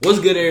What's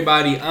good,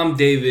 everybody? I'm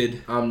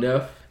David. I'm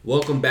Neff.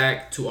 Welcome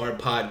back to our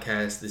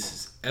podcast. This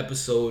is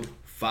episode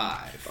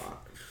 5.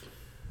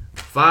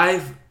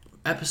 5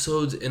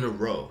 episodes in a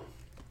row.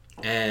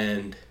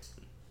 And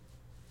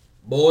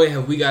boy,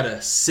 have we got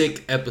a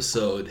sick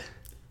episode.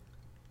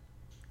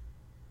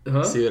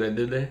 Huh? See what I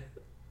did there?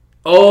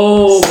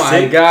 Oh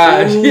my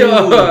gosh. Ooh,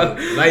 Yo.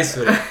 nice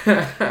one.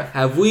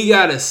 Have we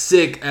got a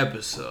sick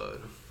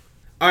episode?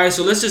 Alright,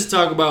 so let's just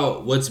talk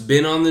about what's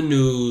been on the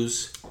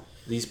news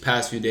these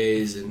past few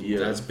days, and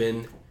that's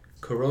been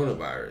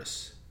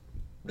coronavirus.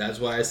 That's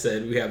why I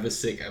said we have a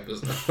sick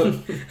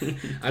episode.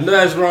 I know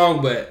that's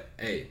wrong, but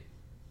hey,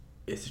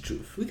 It's the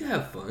truth. we can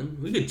have fun.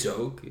 We could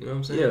joke. You know what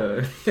I'm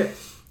saying? Yeah.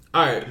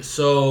 Alright,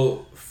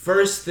 so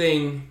first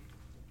thing,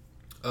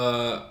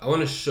 I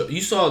want to show.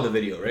 You saw the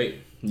video, right?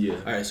 Yeah.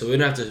 Alright, so we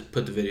don't have to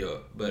put the video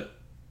up, but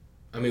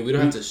I mean, we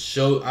don't have to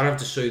show. I don't have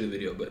to show you the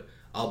video, but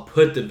I'll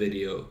put the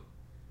video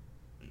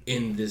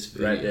in this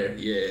video. Right there.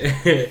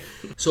 Yeah.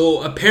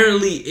 So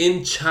apparently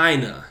in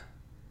China,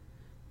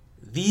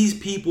 these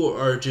people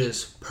are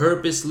just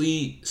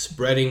purposely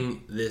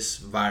spreading this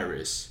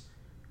virus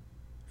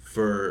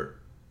for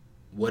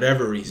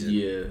whatever reason.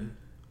 Yeah.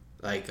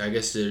 Like, I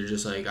guess they're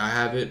just like, I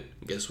have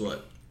it. Guess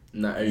what?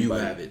 Not everybody.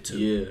 You have it too.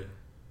 Yeah.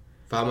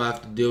 If I'm gonna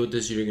have to deal with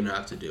this, you're gonna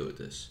have to deal with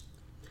this.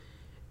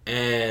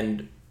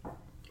 And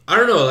I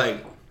don't know,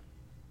 like,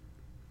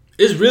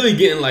 it's really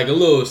getting like a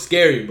little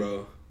scary,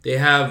 bro. They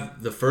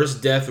have the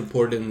first death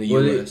reported in the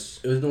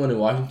U.S. It was the one in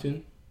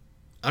Washington?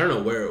 I don't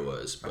know where it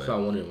was, I but saw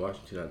one in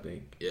Washington, I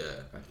think.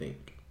 yeah. I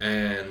think.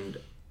 And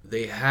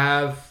they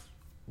have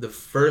the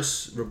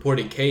first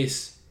reported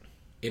case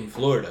in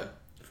Florida.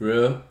 For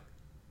real?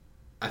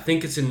 I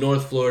think it's in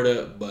North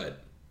Florida,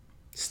 but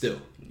still.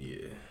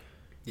 Yeah.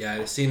 Yeah,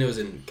 I've seen it was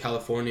in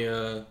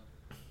California,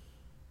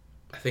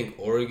 I think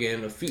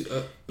Oregon, a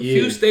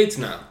few states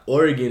now.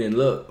 Oregon, and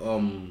look,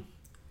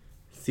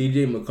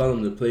 CJ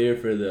McCollum, the player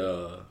for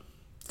the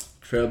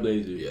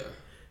Trailblazers. Yeah.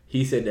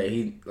 He said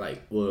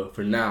that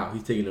for now,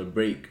 he's taking a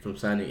break from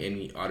signing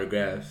any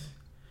autographs,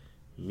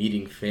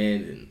 meeting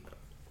fans, and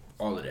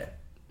all of that.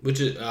 Which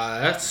is,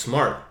 that's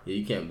smart. Yeah,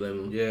 you can't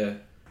blame him. Yeah.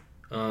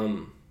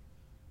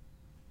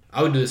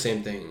 I would do the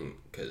same thing,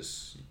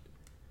 because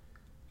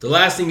the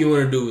last thing you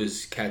want to do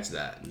is catch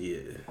that.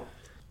 Yeah.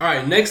 All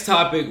right, next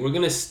topic. We're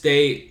going to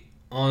stay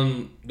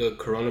on the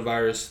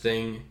coronavirus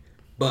thing,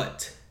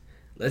 but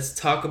let's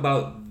talk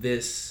about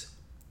this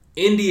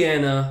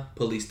Indiana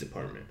Police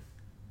Department.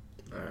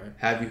 All right.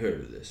 Have you heard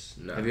of this?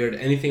 No. Have you heard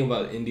anything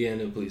about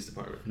Indiana Police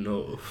Department?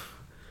 No.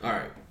 All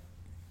right.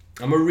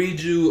 I'm going to read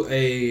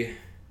you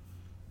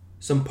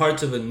some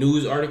parts of a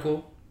news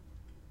article,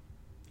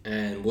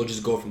 and we'll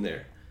just go from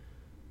there.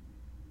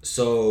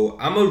 So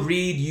I'm going to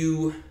read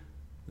you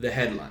the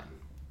headline.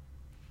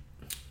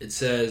 It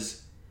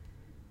says,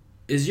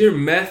 "Is your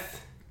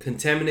meth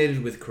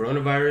contaminated with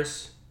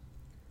coronavirus?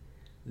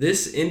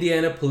 This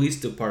Indiana Police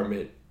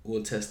Department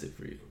will test it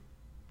for you."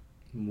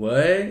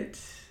 What?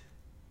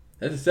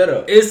 That's a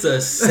setup. It's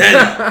a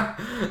setup.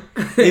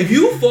 If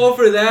you fall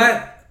for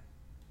that,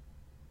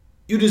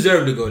 you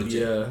deserve to go to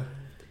jail.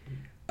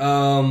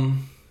 Yeah.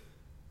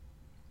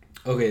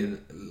 Okay,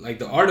 like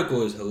the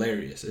article is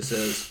hilarious. It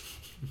says,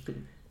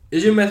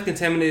 "Is your meth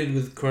contaminated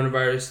with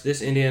coronavirus?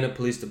 This Indiana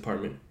Police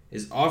Department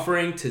is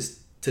offering to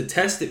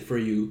test it for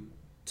you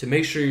to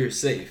make sure you're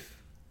safe."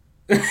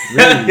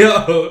 Really?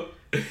 Yo,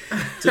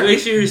 to make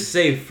sure you're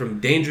safe from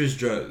dangerous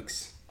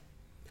drugs.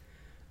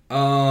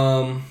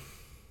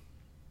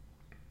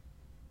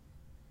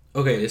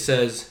 Okay, it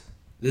says,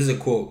 this is a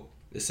quote.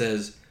 It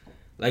says,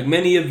 "Like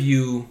many of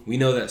you, we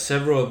know that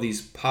several of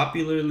these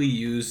popularly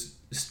used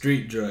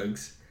street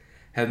drugs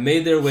have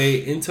made their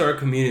way into our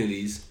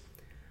communities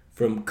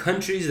from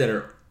countries that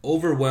are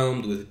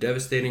overwhelmed with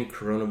devastating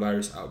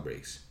coronavirus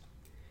outbreaks,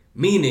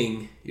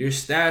 meaning your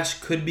stash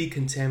could be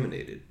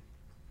contaminated.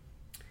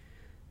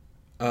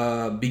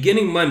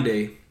 Beginning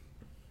Monday,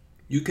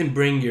 you can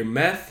bring your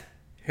meth,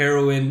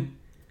 heroin,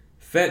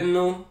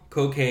 fentanyl,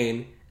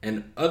 cocaine,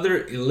 and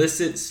other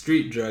illicit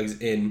street drugs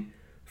in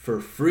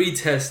for free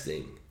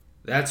testing.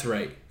 That's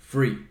right,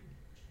 free.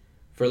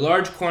 For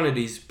large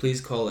quantities, please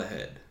call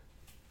ahead."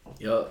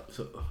 Yup.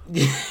 So,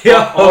 Yo,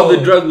 all the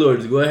drug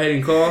lords, go ahead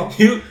and call.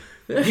 You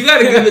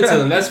gotta give it to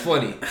them. That's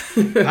funny.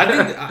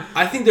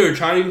 I think they were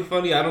trying to be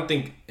funny. I don't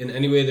think in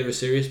any way they were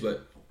serious.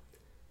 But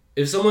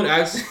if someone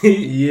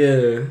actually,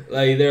 Yeah.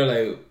 like, they're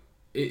like,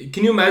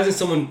 can you imagine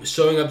someone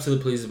showing up to the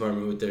police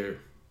department with their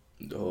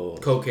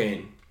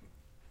cocaine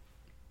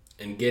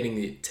and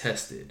getting it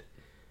tested?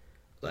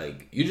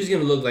 Like, you're just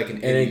gonna look like an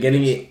idiot. And then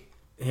getting it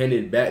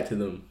handed back to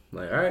them.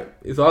 Like, all right,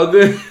 it's all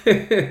good.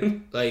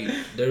 Like,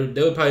 they would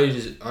probably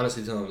just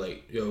honestly tell them,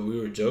 like, "Yo, we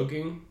were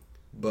joking,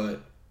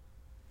 but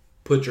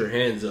put your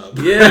hands up."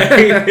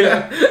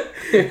 Yeah.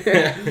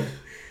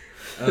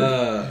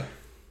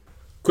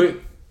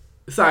 Quick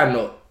side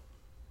note.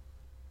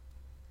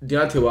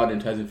 Deontay Wilder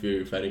and Tyson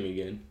Fury fighting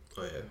again.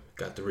 Oh yeah,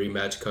 got the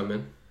rematch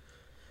coming.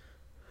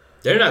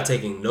 They're not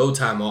taking no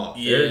time off.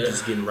 They're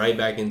just getting right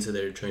back into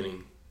their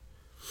training.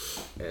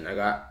 And I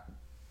got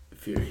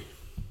Fury.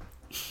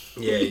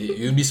 Yeah,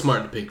 you'd be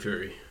smart to pick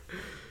Fury.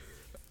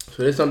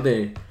 So there's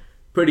something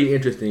pretty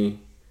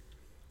interesting.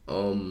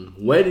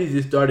 Wendy's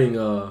is starting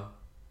a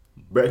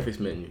breakfast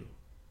menu.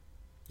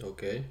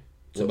 Okay,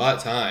 it's about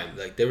time.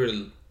 Like they were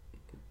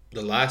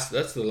the last.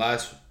 That's the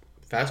last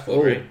fast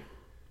food, right?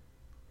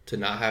 To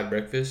not have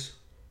breakfast.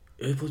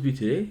 It's supposed to be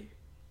today.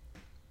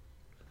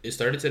 It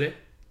started today.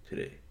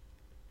 Today.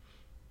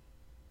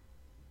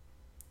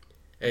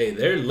 Hey,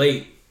 they're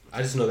late.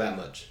 I just know that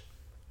much.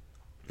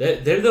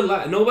 They're the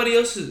last. Nobody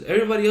else is.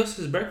 Everybody else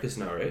has breakfast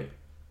now, right?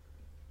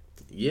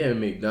 Yeah,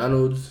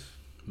 McDonald's,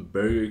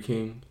 Burger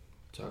King,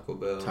 Taco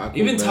Bell.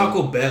 Taco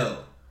Taco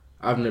Bell.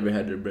 I've never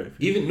had their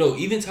breakfast.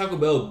 Even Taco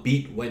Bell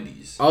beat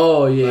Wendy's.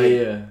 Oh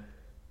yeah.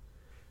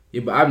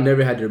 Yeah, but I've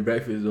never had their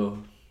breakfast though.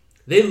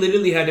 They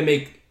literally had to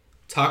make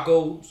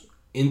tacos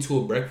into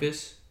a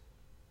breakfast,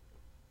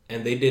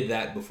 and they did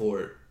that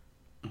before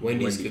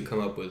Wendy's could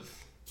come up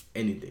with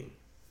anything.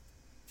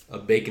 A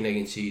bacon, egg,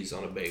 and cheese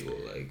on a bagel,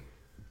 like.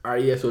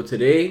 Alright, yeah. So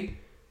today,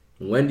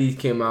 Wendy's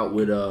came out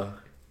with a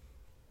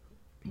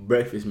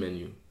breakfast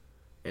menu,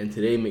 and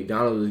today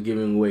McDonald's is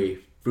giving away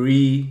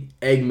free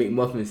Egg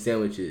McMuffin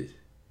sandwiches,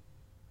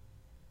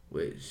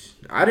 which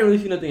I didn't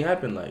really see nothing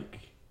happen. Like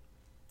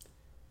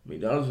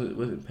McDonald's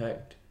wasn't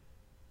packed,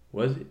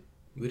 was it?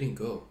 We didn't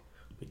go.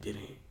 We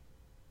didn't.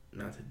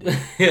 Not today.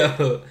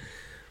 Yeah,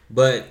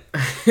 but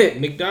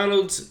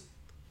McDonald's,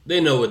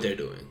 they know what they're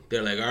doing.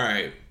 They're like, all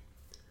right,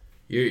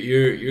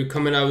 you're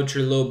coming out with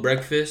your little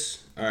breakfast.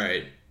 All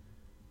right,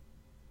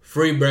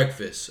 free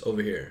breakfast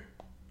over here.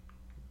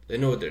 They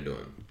know what they're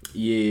doing.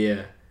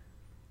 Yeah.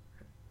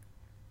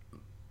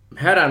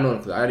 Had I known,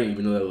 because I didn't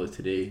even know that was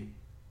today,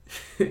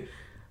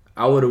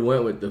 I would have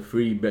went with the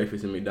free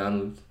breakfast at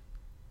McDonald's.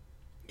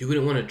 You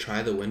wouldn't want to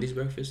try the Wendy's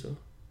breakfast though?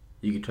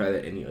 You could try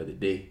that any other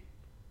day.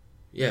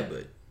 Yeah,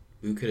 but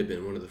we could have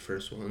been one of the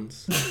first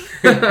ones.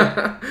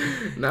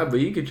 Nah, but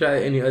you could try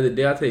it any other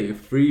day. I'll take a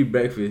free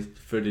breakfast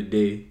for the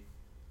day.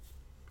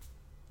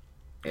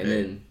 And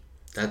then...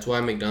 That's why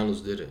McDonald's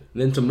did it.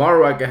 Then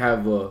tomorrow I could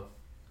have a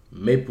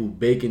maple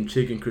bacon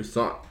chicken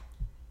croissant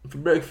for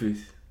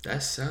breakfast.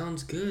 That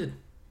sounds good.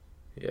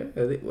 Yeah,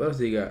 what else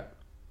they got?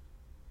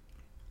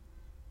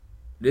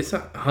 This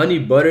honey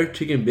butter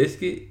chicken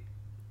biscuit.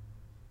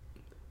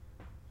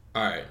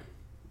 Alright.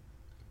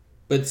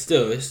 But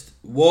still, it's...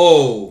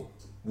 Whoa.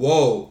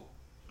 What?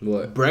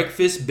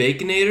 Breakfast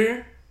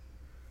Baconator?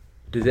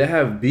 Does that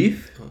have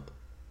beef?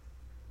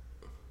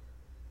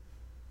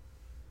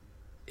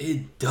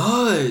 It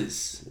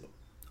does.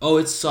 Oh,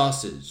 it's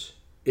sausage.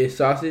 It's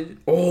sausage?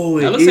 Oh,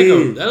 it that looks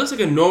is. That looks like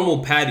a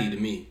normal patty to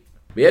me.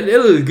 Yeah, it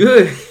looks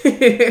good.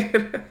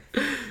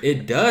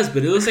 It does,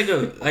 but it looks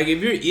like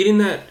if you're eating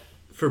that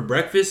for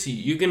breakfast,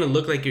 you're gonna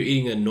look like you're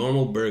eating a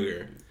normal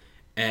burger,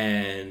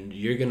 and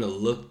you're gonna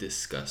look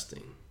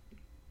disgusting.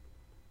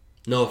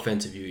 No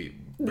offense if you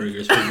eat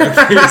burgers for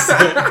breakfast.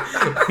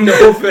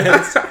 No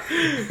offense.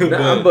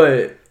 Nah,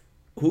 but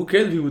who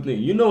cares if people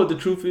think? You know what the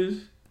truth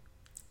is?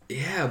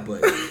 Yeah,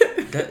 but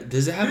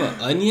does it have an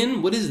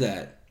onion? What is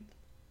that?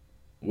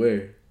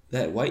 Where?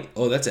 That white?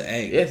 Oh, that's an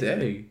egg. Yes,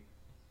 egg.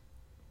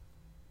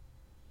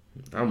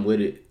 I'm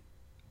with it.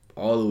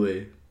 All the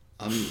way.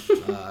 I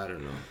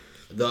don't know.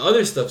 The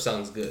other stuff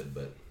sounds good,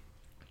 but...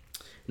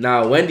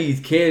 Now,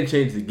 Wendy's can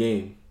change the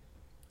game.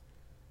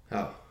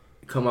 How?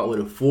 Come out with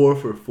a 4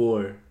 for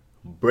 $4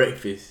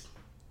 breakfast.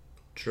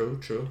 True.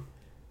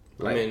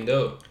 Like, I mean,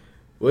 though.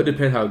 Well, it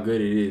depends how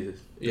good it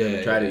is. Yeah. I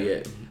haven't tried it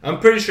yet. I'm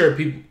pretty sure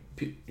people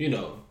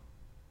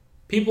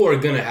are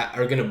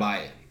gonna buy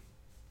it.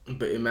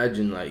 But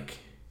imagine, like,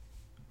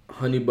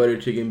 honey butter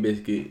chicken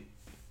biscuit,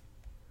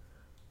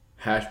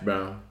 hash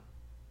brown.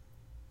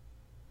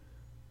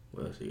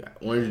 What else you got?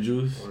 Orange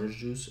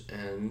juice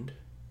And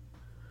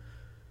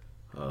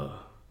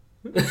oh,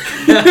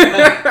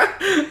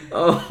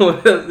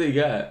 what else they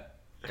got?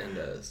 And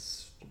a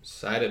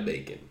side of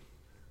bacon.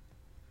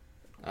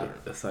 I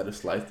don't know. A side of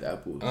sliced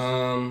apples.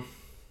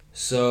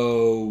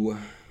 So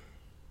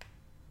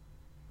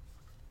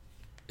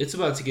it's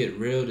about to get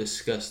real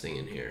disgusting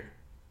in here.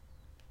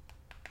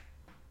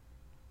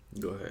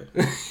 Go ahead.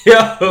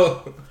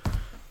 Yo.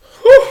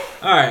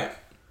 Alright.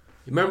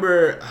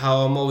 Remember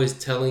how I'm always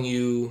telling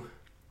you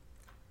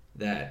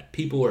that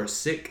people are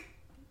sick?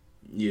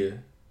 Yeah.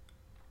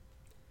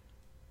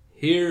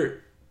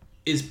 Here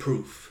is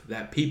proof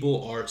that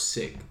people are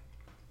sick.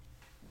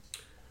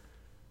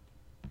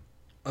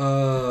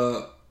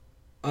 A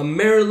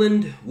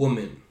Maryland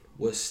woman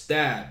was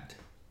stabbed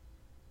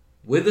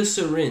with a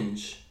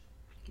syringe.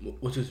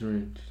 What's a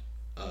syringe?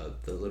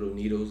 The little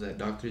needles that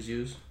doctors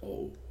use.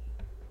 Oh.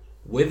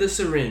 With a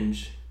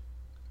syringe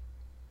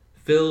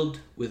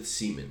filled with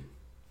semen.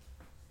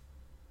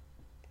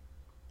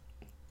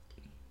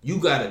 You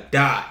gotta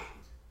die.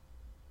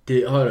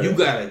 You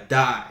gotta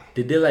die.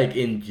 Did they like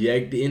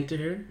inject it into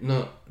her?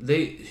 No,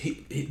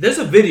 there's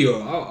a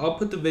video. I'll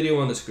put the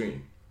video on the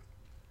screen.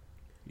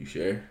 You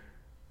sure?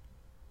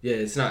 Yeah,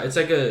 it's not. It's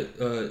like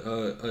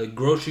a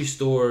grocery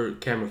store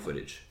camera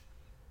footage.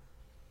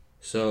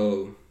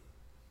 So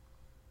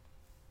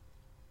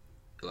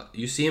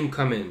you see him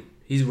come in.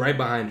 He's right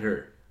behind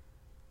her.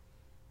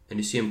 And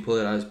you see him pull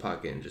it out of his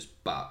pocket and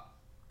just bop.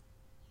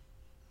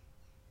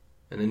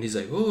 And then he's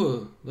like,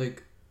 oh,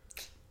 like,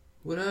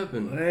 what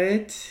happened?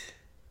 What?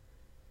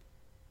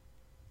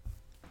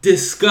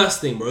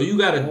 Disgusting, bro. You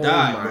gotta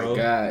die, bro. Oh my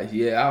gosh.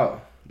 Yeah.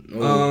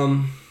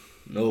 No.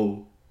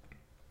 No.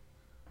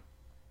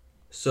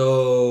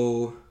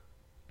 So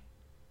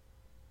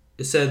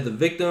it said the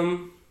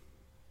victim,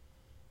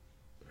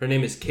 her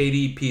name is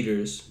Katie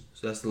Peters,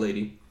 so that's the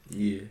lady.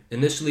 Yeah.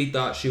 Initially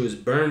thought she was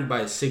burned by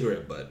a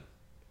cigarette butt.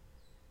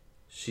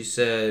 She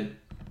said,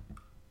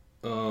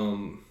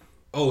 so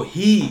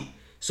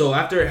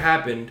after it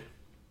happened,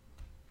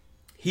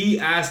 he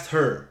asked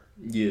her.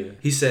 Yeah.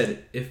 He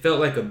said, it felt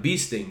like a bee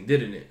sting,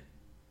 didn't it?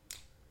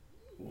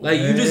 Like,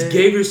 you just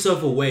gave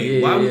yourself away.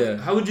 Yeah,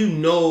 How would you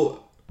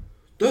know?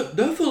 That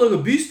felt like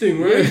a bee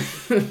sting, right?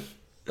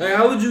 Like,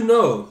 how would you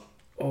know?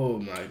 Oh,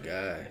 my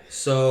God.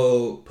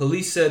 So,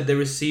 police said they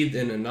received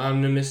an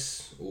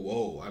anonymous...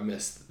 Whoa, I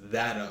messed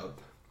that up.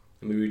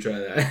 Let me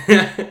retry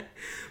that.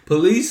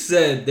 Police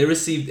said they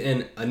received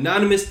an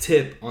anonymous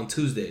tip on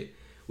Tuesday,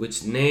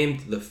 which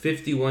named the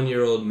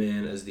 51-year-old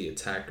man as the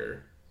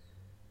attacker.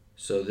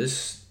 So,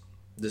 this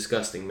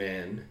disgusting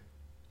man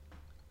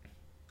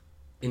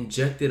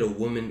injected a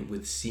woman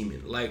with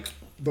semen. Like,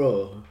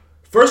 bro.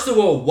 First of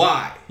all,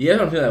 why? Yeah,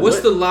 I'm saying. Like,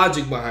 what's the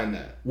logic behind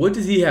that? What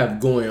does he have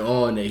going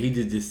on that he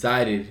just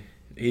decided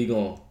he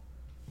gonna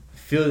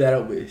fill that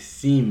up with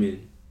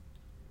semen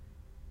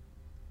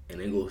and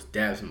then go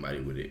stab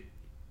somebody with it?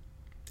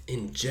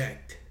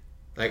 Inject.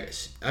 Like,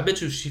 I bet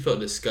you she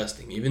felt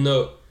disgusting, even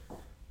though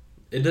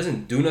it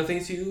doesn't do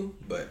nothing to you,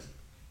 but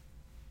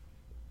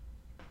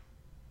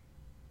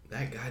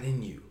that got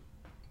in you.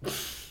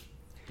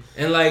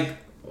 And like,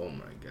 oh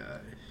my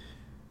god,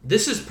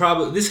 this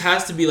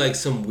has to be like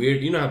some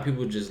weird, you know how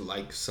people just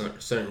like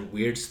certain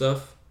weird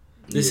stuff?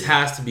 This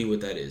has to be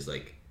what that is.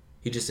 Like,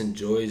 he just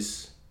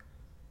enjoys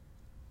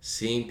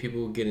seeing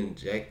people get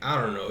injected.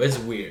 I don't know. It's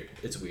weird.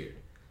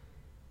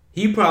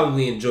 He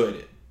probably enjoyed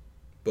it,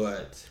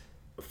 but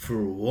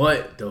for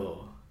what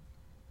though?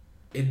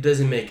 It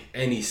doesn't make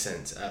any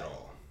sense at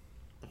all.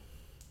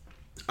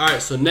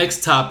 Alright, so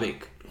next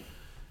topic.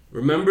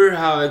 Remember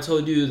how I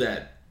told you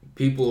that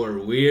people are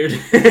weird?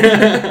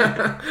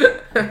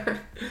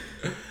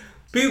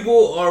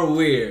 People are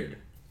weird.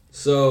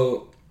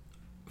 So,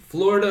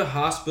 Florida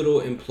hospital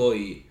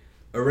employee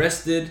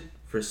arrested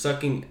for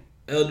sucking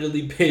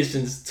elderly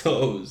patient's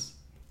toes.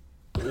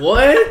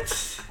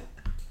 What?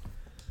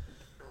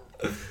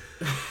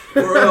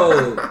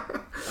 Bro,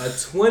 a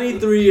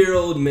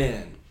 23-year-old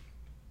man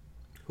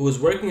who was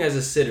working as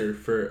a sitter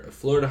for a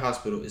Florida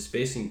hospital is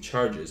facing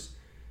charges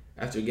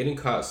after getting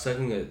caught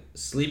sucking a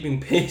sleeping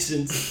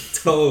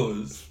patient's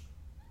toes.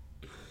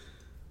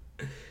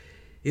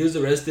 He was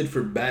arrested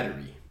for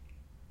battery.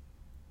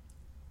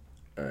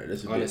 All right,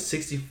 that's on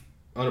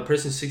a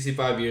person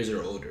 65 years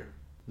or older.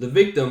 The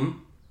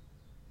victim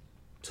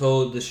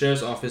told the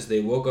sheriff's office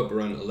they woke up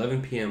around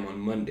 11 p.m. on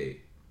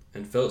Monday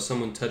and felt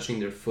someone touching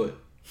their foot.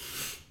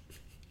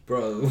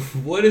 Bro,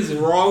 what is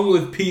wrong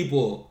with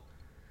people?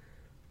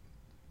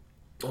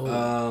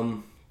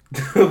 Oh.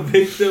 The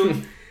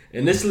victim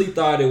initially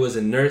thought it was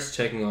a nurse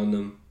checking on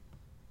them,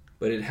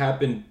 but it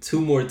happened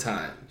 2 more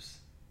times.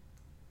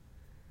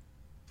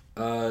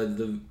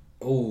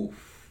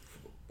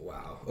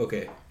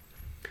 Okay.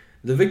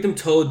 The victim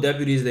told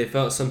deputies they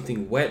felt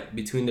something wet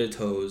between their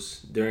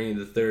toes during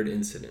the 3rd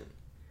incident.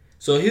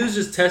 So he was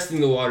just testing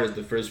the waters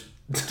the first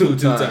two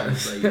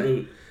times.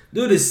 Like,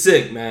 dude is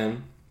sick,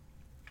 man.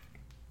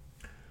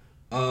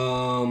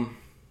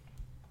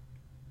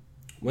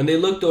 When they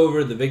looked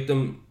over, the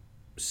victim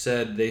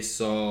said they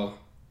saw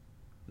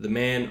the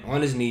man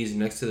on his knees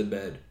next to the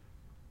bed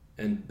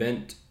and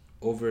bent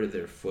over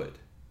their foot.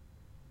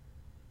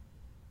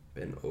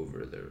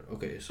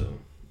 Okay, so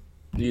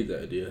you get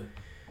the idea.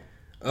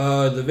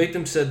 The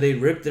victim said they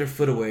ripped their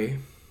foot away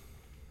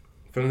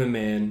from the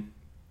man,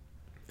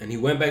 and he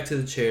went back to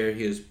the chair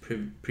he was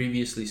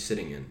previously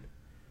sitting in.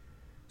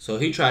 So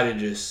he tried to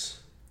just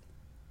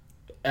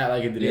act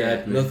like it didn't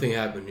happen. Nothing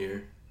happened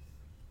here.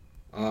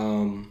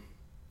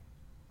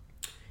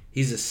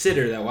 He's a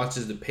sitter that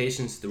watches the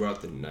patients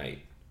throughout the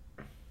night.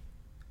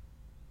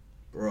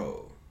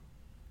 Bro,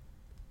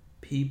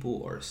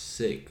 people are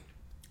sick.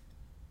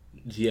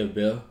 Did he have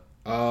bail?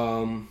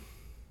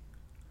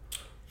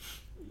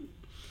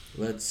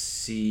 Let's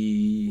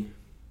see.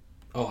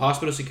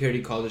 Hospital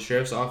security called the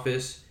sheriff's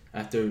office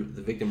after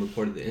the victim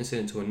reported the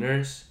incident to a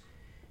nurse.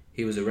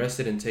 He was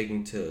arrested and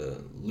taken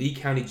to Lee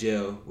County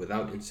Jail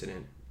without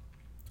incident.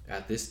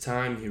 At this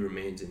time, he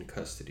remains in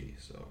custody.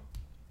 So,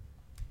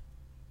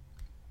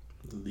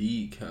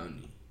 Lee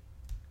County.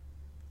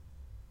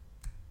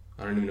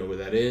 I don't even know where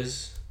that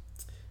is.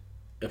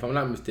 If I'm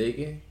not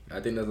mistaken, I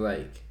think that's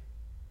like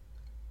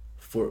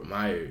Fort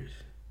Myers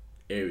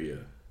area.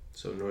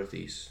 So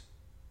northeast.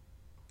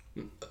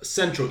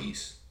 Central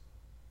east.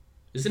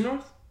 Is it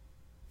north?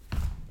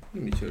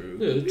 Let me check.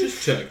 Yeah,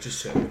 just check.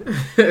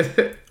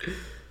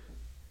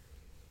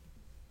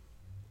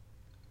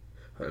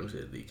 I'm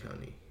saying Lee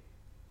County.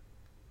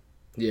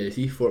 Yeah,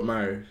 he's Fort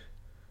Myers.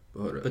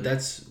 Hold up. But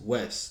that's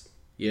west.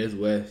 Yeah, it's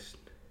west.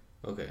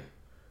 Okay.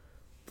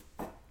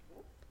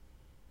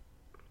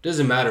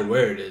 Doesn't matter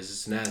where it is.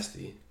 It's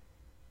nasty.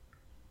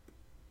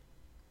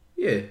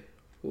 Yeah.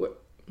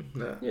 What?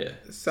 Nah. Yeah.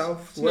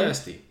 Southwest. It's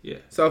nasty. Yeah.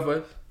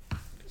 Southwest.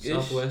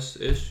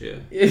 Southwest-ish, yeah.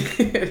 Yeah.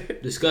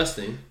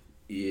 Disgusting.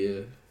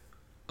 Yeah.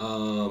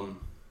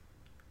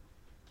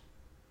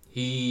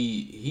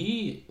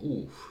 He's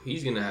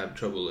gonna have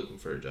trouble looking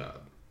for a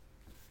job.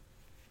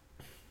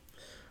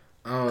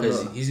 I don't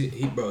Because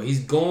know.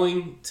 he's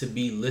going to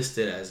be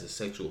listed as a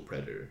sexual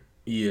predator.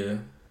 Yeah.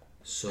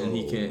 So And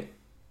he can't.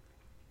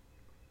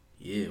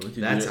 Yeah, what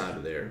you that's do? out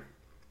of there.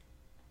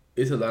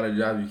 It's a lot of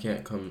jobs you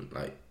can't come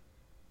like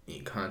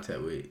in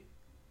contact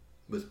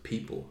With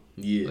people.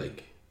 Yeah.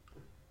 Like,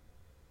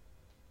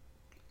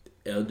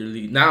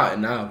 elderly.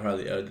 Now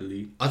probably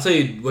elderly. I'll tell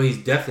you what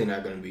he's definitely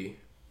not gonna be.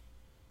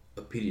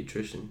 A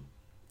pediatrician.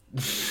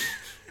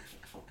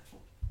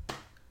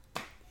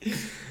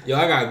 Yo,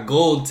 I got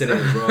gold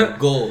today, bro.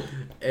 Gold.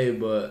 Hey,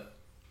 but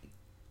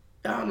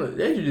I don't know.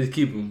 They should just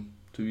keep him.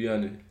 To be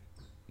honest.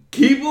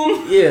 Keep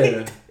him?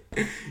 Yeah.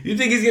 You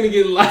think he's gonna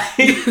get life?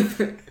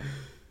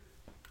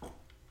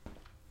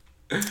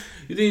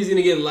 You think he's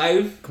gonna get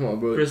life Come on,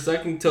 bro. for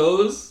sucking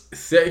toes?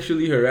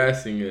 Sexually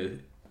harassing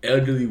an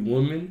elderly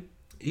woman.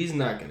 He's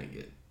not gonna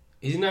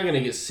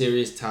get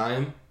serious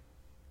time,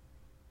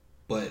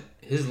 but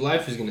his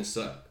life is gonna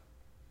suck.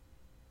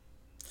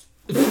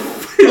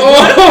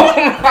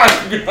 Oh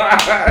my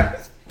god.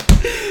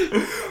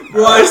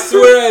 Bro, I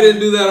swear I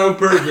didn't do that on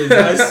purpose.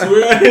 I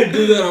swear I didn't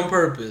do that on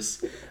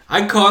purpose.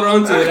 I caught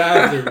on to it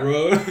after,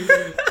 bro.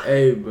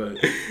 Hey, but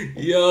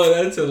Yo,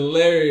 that's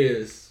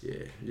hilarious.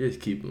 yeah, just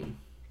keep him.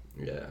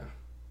 Yeah.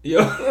 Yo.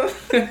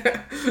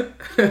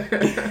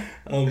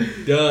 I'm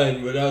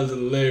done, but that was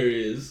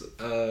hilarious.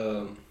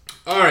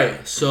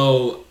 Alright,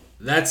 so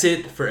that's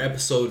it for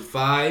episode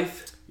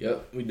 5.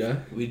 Yep, we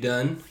done. We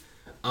done.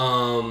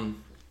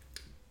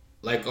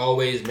 Like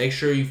always, make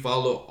sure you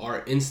follow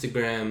our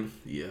Instagram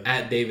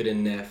at David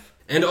and Neff.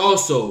 And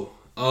also,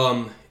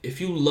 if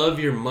you love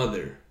your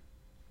mother,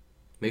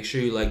 make sure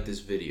you like this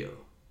video.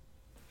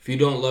 If you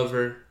don't love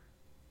her,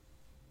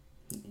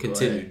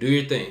 continue. Do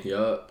your thing.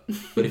 Yup.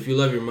 But if you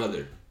love your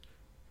mother,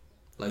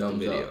 like Thumbs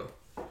the video.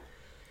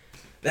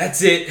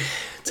 That's it.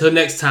 Till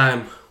next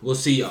time, we'll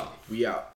see y'all. We out.